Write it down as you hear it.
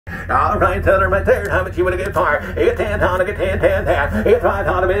All right, tell her right there how much you want to get for. It's 10 to get 10, 10, 10. It's 5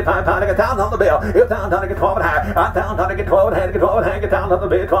 to get 5 to get down on the bill. It's down to get 12 and a half. I'm down to get 12 and a half, get 12 and a half, get down on the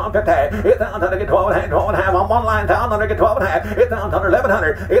bill, 12 and 50. It's down to get 12 and a half, 12 and a half on one line, down to get 12 and a half. It's down to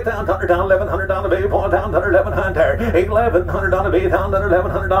 1100. It's down to down 1100 on the bill, point down to 1100. 1100 on the bill, down to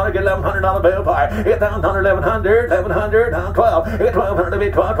 1100, get 1100 on the bill pie. It's down to 1100, 1100 down 12. It's 1200 to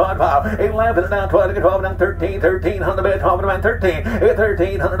be 12, 12, 12. 1100 down 12, get 12 down 13, 13 on the bill, 12 and 13. It's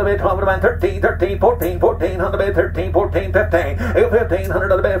 1300 to be 12 and 13, 13, 14, 14 on the bill, 13, 14, 15. It's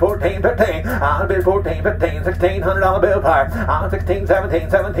 1500 on the bill, 14, 15. On the bill, 14, 15, 1600 on the bill pie. On 16, 17,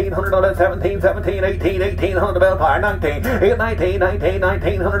 1700 on the bill, 17, 17, 18, 18 on the bill pie. 19, it's 19, 19,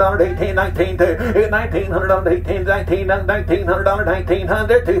 1900 on 18, 19, 2. It's 1900 on 18, 19, 1900 on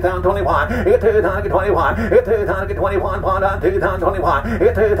 1900, 2021. It's 2021. It's 2021, pond on 2021.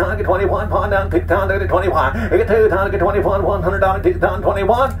 It's 2021, pond on 2021. It's 2021, 100 on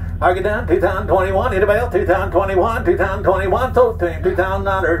 2021. I get down 2021, hit a bell, 2021, 2021, so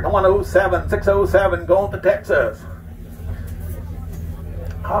 2009, 107, 607, going to Texas.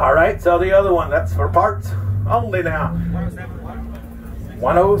 All right, so the other one, that's for parts only now.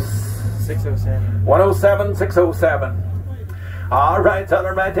 107, 607. All right, tell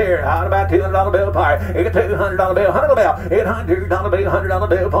her right here. How about $200 bill part? You get $200 bill, $100 bill, $800 bill, $100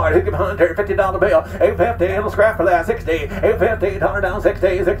 bill part. You get $150 bill, $850, it'll scrap for that. 60, $850, $100 down 60,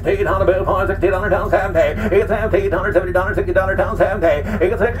 $60 bill part, $60 down 70. You get $70, $70, $60 down 70. You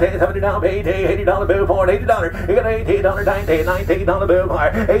get $60, $70 down 80, $80 bill part, $80. You get $80, $90 bill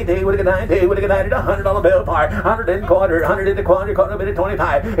part, $80, would you get $90, would you get $90, $100 bill part, $100 in quarter, $100 in the quarter, quarter bit of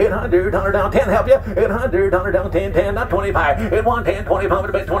 25. $800 down 10, help you. $800 down 10, 10, not 25. 110, 25,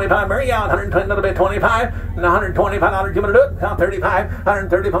 a bit 25, Murray out, 120, another bit 25, and $125, you want to do it? Count 35,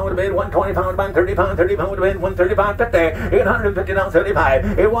 135 would have been 125, about 35, 35 would have been 135, 50, 850 down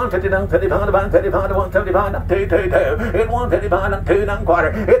 75, 150 down 35, about 35 to 175, up 2, 2, 2, 155, up 2 down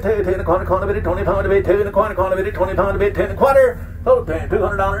quarter, 2, 2 and a quarter, quarter bit 25, to be 2 and a quarter, quarter bit 25, to be 2 and a quarter, so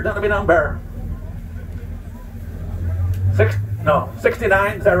 $200 down to be number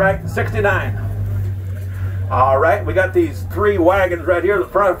 69, is that right? 69. All right, we got these 3 wagons right here.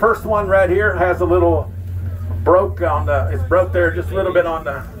 The first one right here has a little broke on the, it's broke there just a little bit on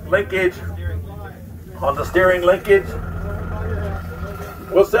the linkage, on the steering linkage.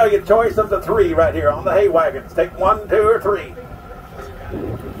 We'll sell you a choice of the 3 right here on the hay wagons. Take 1, 2, or 3.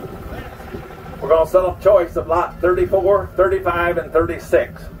 We're going to sell a choice of lot 34, 35, and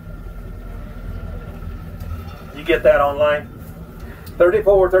 36. You get that online.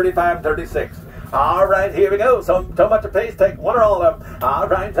 34, 35, and 36. All right, here we go. So much a piece. Take one or all of them. All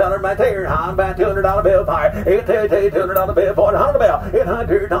right, tell her right there. I'm about $200 bill for it. $200 bill for it. $100 bill.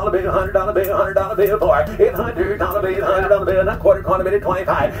 $100 bill. $100 bill. $100 bill for it. $100 bill. $100 bill. Not quarter quantity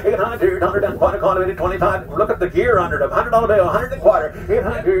 25. $100 down quarter 25. Look at the gear under them. $100 bill. 100 and quarter.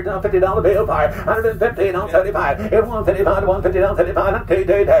 $100 down $50 bill for it. 150 down 75. $155 to 150 down 75. Not 2, 2,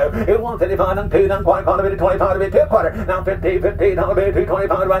 2. $155 down 2 down quarter 25 to be 2 quarter. Now $50 bill.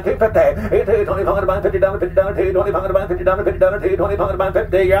 $225 about 250. $225 about $50, $50, $225 about $50, $50, $225 about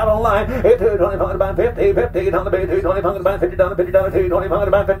 $50. You're out online. $225 about $50, $50 on the base. $225 about $50, $50, $225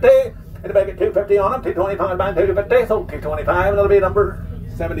 about $50. And to make it $250 on them, $225 about $250. So $225. That'll be number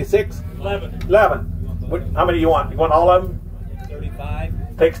 76. 11. How many do you want? You want all of them?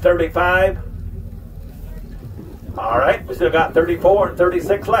 35. Takes 35. All right. We still got 34 and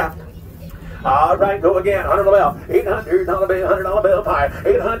 36 left. All right, go again. $100 bill, $800 bill, $100 bill pie,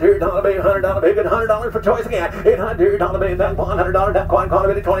 $800 bill, $100 bill, get $100 for choice again. $800 bill, down $100 down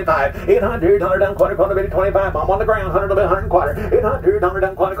quarter bit 25. $800 down quarter bit 25. I'm on the ground. $100 bill, 100 quarter. $800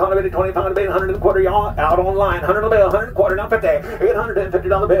 down quarter bit 25 bill, 100 and quarter. Y'all out online. $100 bill, 100 quarter down 50.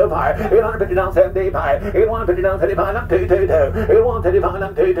 $850 bill pie, $850 down 70 pie, $850 down 75 down 222. $855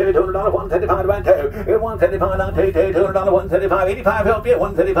 down 22. $200 $175 down 2. $175 down 22. $200 $175 85 help you.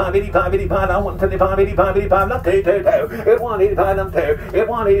 $175 85 down 175 85 not 222. It 185 down 2. It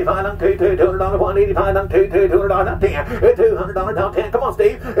 185 down 2 $200 185 down 2 $200 down 10. It $200 down 10. Come on,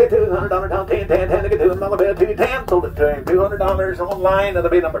 Steve. It $200 down 10 10 10 to get $200 bill 210. Sold it to him. $200 online. That'll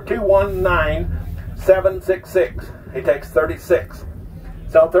be number 219766. He takes 36.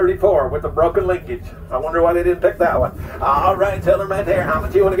 Sell 34 with a broken linkage. I wonder why they didn't pick that one. All right, tell them right there how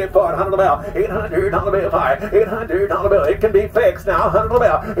much you want to get for it. $100 bill, $800 bill pie, $800 bill. It can be fixed now. $100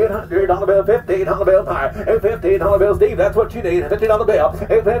 bill, $800 bill, $50 bill pie, $50 bill. Steve, that's what you need. $50 bill,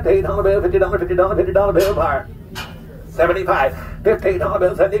 $50 bill, $50 bill pie. 75, $15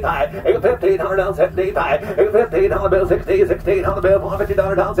 bill 75, $50 down 75, $50 bill 60, $60 bill,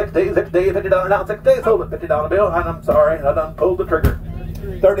 $50 down 60, $50 down 60, sold it $50 bill, and I'm sorry, I done pulled the trigger.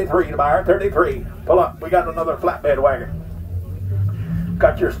 33 to buyer, 33. Pull up. We got another flatbed wagon.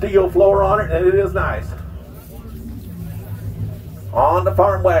 Got your steel floor on it, and it is nice. On the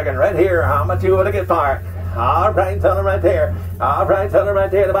farm wagon right here. How much you want to get fired? All right, selling right there. All right, selling right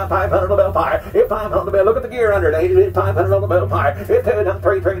there. About 500 on the bill fire. It's 500 on the bill. Look at the gear under it. It's 500 on the bill fire. It's 2 down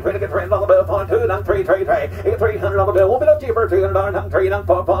 3 3 3 to get 300 on the bill fire. 2 down 3 3 3. It's 300 on the bill. Won't be no cheaper. $300 down 3 down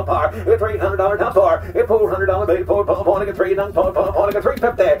 4 4 4. It's $300 down 4. It's $400 bill 4 4 4 to get 3 down 4 4 4 to get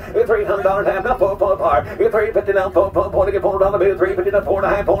 350. It's $300 down 4 4 4. It's 350 down 4 4 4 to get $400 bill. 350 down 4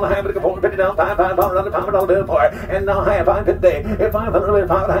 1/2 4 1/2 to get 450 down 5 5 $500 bill for it. And now half 550. It's 500 bill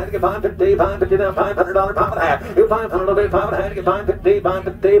 5 1/2 to get 550. 550 down $500 5 1/2. It's 500 bill 5 1/2 to get 550.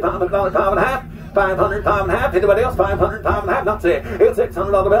 $550, $500, 5 1/2, 500, 5 1/2. Anybody else? 500, 5 1/2. That's it. It's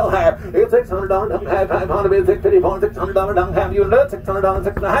 $600 bill half. It's $600 down half. 500 bill 650, $600 down half. You know, $600,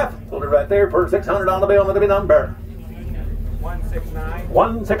 6 1/2. Hold it right there for $600 bill. That'll be number 169.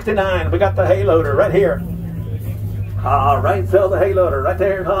 169. We got the hay loader right here. All right, sell the hay loader right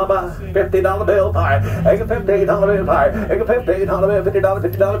there. How about $50 bill pie? I get $50 bill pie. I get $50 bill, $50,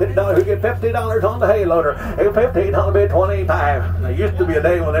 $50. We get $50 on the hay loader. I get $50 bill, 25. There used to be a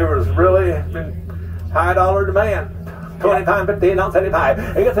day when there was really high dollar demand. 25, 15 down 75.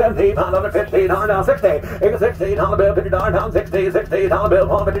 I get $17 down 15 down 60. I get $16 bill, $50 down 60. $60 bill,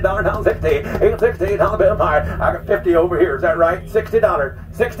 $50 down 60. I get $60 bill pie. I got 50 over here. Is that right? $60.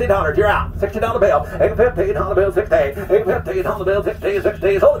 $60. You're out. $60 bill. I get $15 bill, 60. I get $15 bill, 60,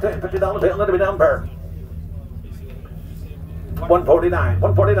 60. Hold it, $50 bill. Let me number 149.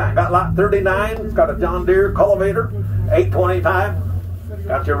 149. Got lot 39. It's got a John Deere cultivator. 825.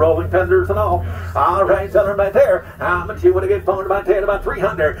 Got your rolling fenders and all. All right, selling right there. How much you want to get phoned about 10? About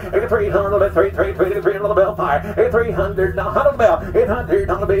 300. I get 300 on the 300 on the bell fire. It's 300 down 100 bell. 800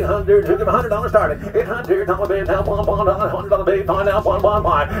 on the bill 100. To give $100 started. 800 on the bill down 1 1 $100 on the bill fine down 1 1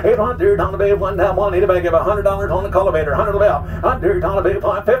 1. 800 on the bill 1 down 1. Anybody give $100 on the cultivator? 100 on the bell. 100 on the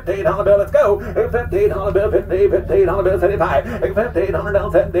bill 50 on the bill. Let's go. 50 on the bill 50 50 on the bill 75. 50 on the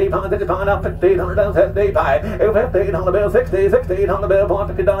down 75 75 down 50 on the down 75. 50 on the bill 60 60 on the bill.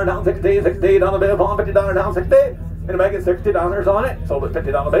 $50 down 60, $60 on the bill, $50 down 60. And make it $60 on it. Sold it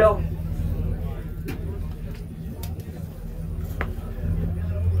 $50 bill.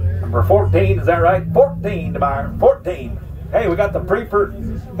 Number 14, is that right? 14 to buyer. 14. Hey, we got the preferred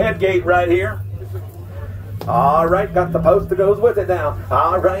head gate right here. All right, got the post that goes with it now.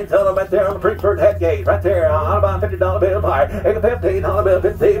 All right, tell them right there on the preferred head gate, right there. I'll buy $50 bill pie. Take a $15 bill,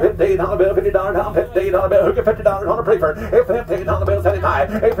 $50 bill, $50 down, $50 bill. Who get $50 on the preferred? A $15 bill,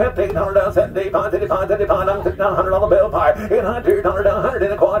 75. A $15 down, 75, 75, 75 down, $100 bill pie. $800 down, 100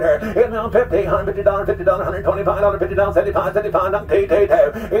 and a quarter. And now $50, $50, $125, $50 down, 75, 75 down, $2,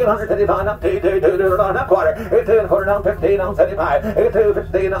 $875 down, $2, down a quarter. A $2 and a quarter down, 50 down, 75. A $2,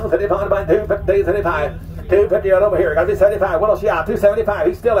 50 down, 75 by 2, 50, 75. 250 out over here. Gotta be 75. What else? Yeah, 275.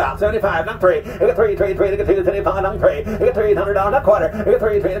 He's still out. 75. Down 3. I get 3, 3, 3. I get 2, 75. Down 3. I get $300 down a quarter. I get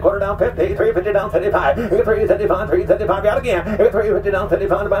 3, 3 and a quarter down 50. 350 down 75. I get 375. 375 out again. I get 350 down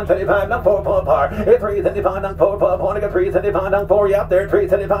 75. Down 75. Down 4, 4, 4. I get 375 down 4, 4, 4. I get 375 down 4. You out there?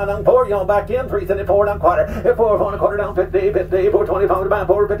 375 down 4. You on back in? 374 down quarter. I get 4, 4 and a quarter down 50. 50. 425 to buy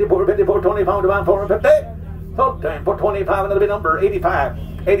 450. 450. 425 to buy 450. So damn. 425 and that'll be number 85.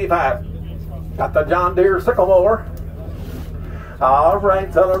 85. Got the John Deere sycamore. All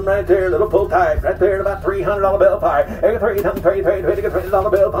right, tell them right there, little pull type, right there at about $300 bill pie.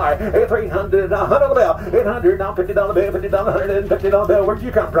 $300 bill pie. $300 $100 bill. $800 down $50 bill, $50 $150 bill. Where'd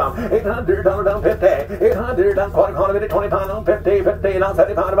you come from? $800 down 50. $800 down quarter 25 down 50, 50 down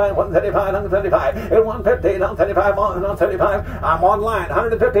 75 by 175 down 75. And 150 down 75 down 75. I'm online.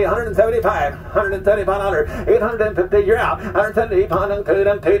 150, 175, 175, 850. You're out. 175 down 2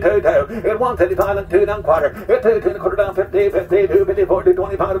 down 2 2 2. And 175 down 2 down quarter. 2 2 and a quarter down 50 50. 254,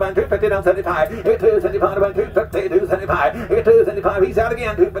 225 about 250 down 75. 275 about 250, 275. 275, he's out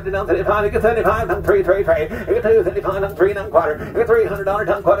again. 250 down 75. He gets 75 down 3 3 3. 275 down 3 down quarter. $300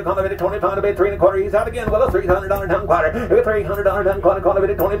 down quarter. Converted 25 to bid 3 and a quarter. He's out again. Well, $300 down quarter. $300 down quarter.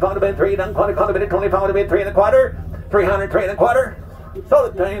 Converted 25 to bid 3 down quarter. Converted 25 to bid 3 and a quarter. 300 3 and a quarter. So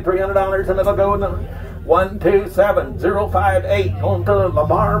it's paying $300 and it'll go in the 127058 on to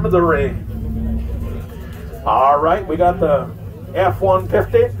Lamar, Missouri. All right, we got the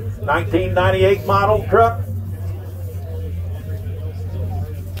F-150, 1998 model truck.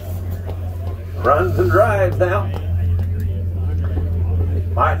 Runs and drives now.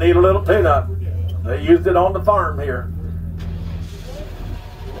 Might need a little tune-up. They used it on the farm here.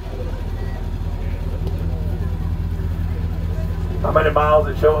 How many miles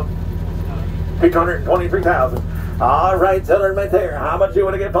it showing? 623,000. All right, selling right there. How much you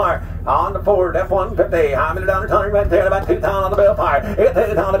want to get for? On the Ford F-150. How many dollars right there? About $2 on the bill. Fire. It's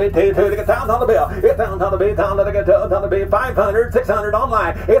 $2 to be $2 to get $1,000 on the bill. It's $1,000 to be $1,000 to get $2 to be $500, $600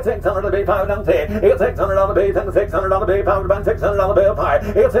 online. It's $600 to be $500. It's $600 to be $600 to be $500 bill. Fire.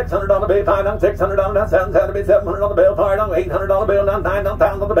 It's $600 to be $500, $600 down $700 to be $700 on the bill. Fire. Down $800 bill. Down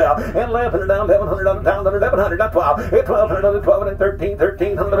 $9,000 on the bill. And $1,100 down $1,100 down $1,100 down 12. It's $1,200 to 12 and 13,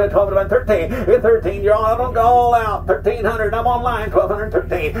 1300 to be 12 and 13. It's 13. You're all out. 1,300. I'm online.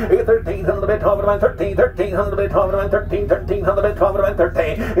 1,213. It's 1,300 to be 12 and 13, 1,300 to be 12 and 13, 1,300 to be 12 and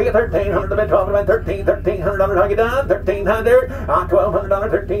 13. It's 1,300 to be 12 and 13, $1,300 how you done? 1,300. On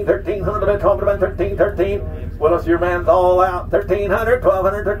 $1,200 13, 1,300 to be 12 and 13, 13. Willis, your man's all out. 1,300,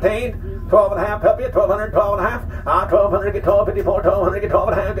 1,200, 13. 12 and a half, help you. 1,200, 12 and a half. 1,200 get 12.54, 1,200 get 12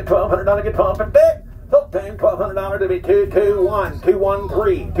 and a half, get $1,200 get 12.50. So time $1,200 to be 221,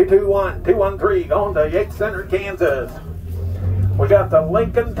 213, 221, 213. Going to Yates Center, Kansas. We got the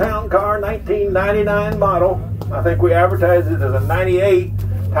Lincoln Town Car 1999 model. I think we advertised it as a 98.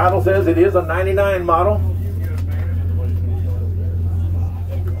 Title says it is a 99 model.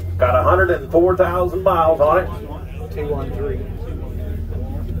 Got 104,000 miles on it. 213.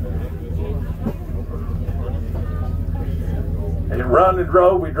 It run and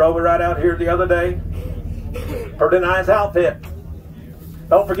drove. We drove it right out here the other day. Pretty nice outfit.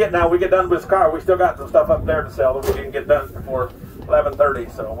 Don't forget now, we get done with this car. We still got some stuff up there to sell that we didn't get done before 11:30.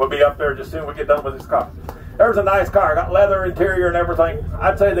 So we'll be up there just soon we get done with this car. There's a nice car. Got leather interior and everything.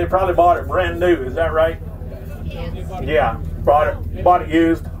 I'd say they probably bought it brand new. Is that right? Yeah. Bought it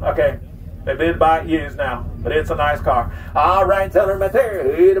used. Okay. They did buy it used now, but it's a nice car. All right, seller right there.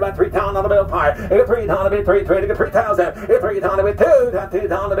 It's about $3 on the bill. Fire. It's $3 to be 3, 3 to get 3,000. It's $3 to be 2,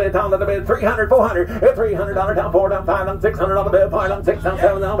 $2 to be 300, 400. It's $300 down 4, down 5, down $600 on the bill. 5 down 6, down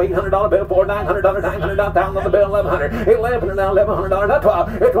 7, down $800 bill. 4, $900, $900 down on the bill. 1,100. It's $1,100 down $1,100 down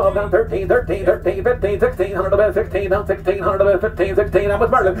 12. It's 12 down 13, 13, 13, 15, 1600 to bill. 16 down 1600 to bill. 15, 16. That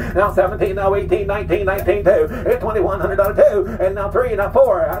was Merlin. Now 17, now 18, 19, 19, 2. It's $2,100 2, and now 3, now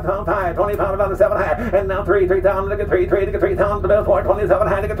 4. Down 5, 25 down to 7.5, and now 3 down to get 3 to get 3 down to the bill. 4,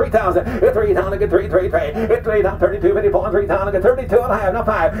 27 to get 3,000. It's 3 down to get 3. It's 3 down 32, 54, 3 down to get 32 and a half. Now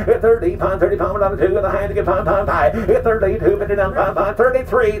 5. It's 30 down to 2 and a half to get 5. It's 32, 50 down 5,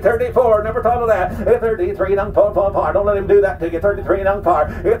 33, 34. Never thought of that. It's 33 down 4. Don't let him do that to you. 33 down par.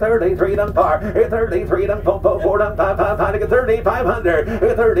 It's 33 down par. It's 33 down 4 down 5 to get 3,500.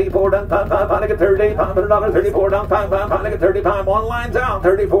 It's 34 down 5 to get $3,500. 34 down 5 to get 35. One line's out.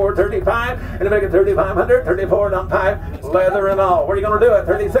 34, 35. And to make it 3,500, 34 down 5, leather and all. What are you going to do it?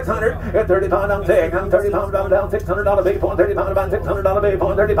 3,600, at 30 pound down 6, I'm 30 pound down $600 big point, 30 pound down $600 big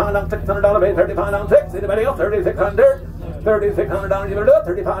point, 30 pound down $600 big, 30 pound down 6. Anybody else? 3,600, $3,600. You going to do it?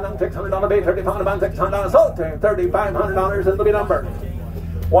 30 pound down $600 big, 30 pound down $600. Sold to $3,500 is the number.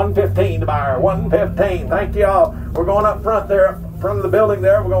 115 to buyer, 115. Thank you all. We're going up front there, up front of the building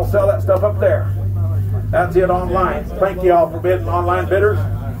there. We're going to sell that stuff up there. That's it online. Thank you all for bidding, online bidders.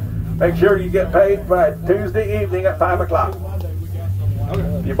 Make sure you get paid by Tuesday evening at 5 o'clock.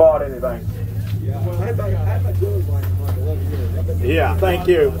 If you bought anything. Yeah, thank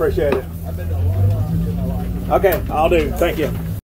you. Appreciate it. Okay, I'll do. Thank you.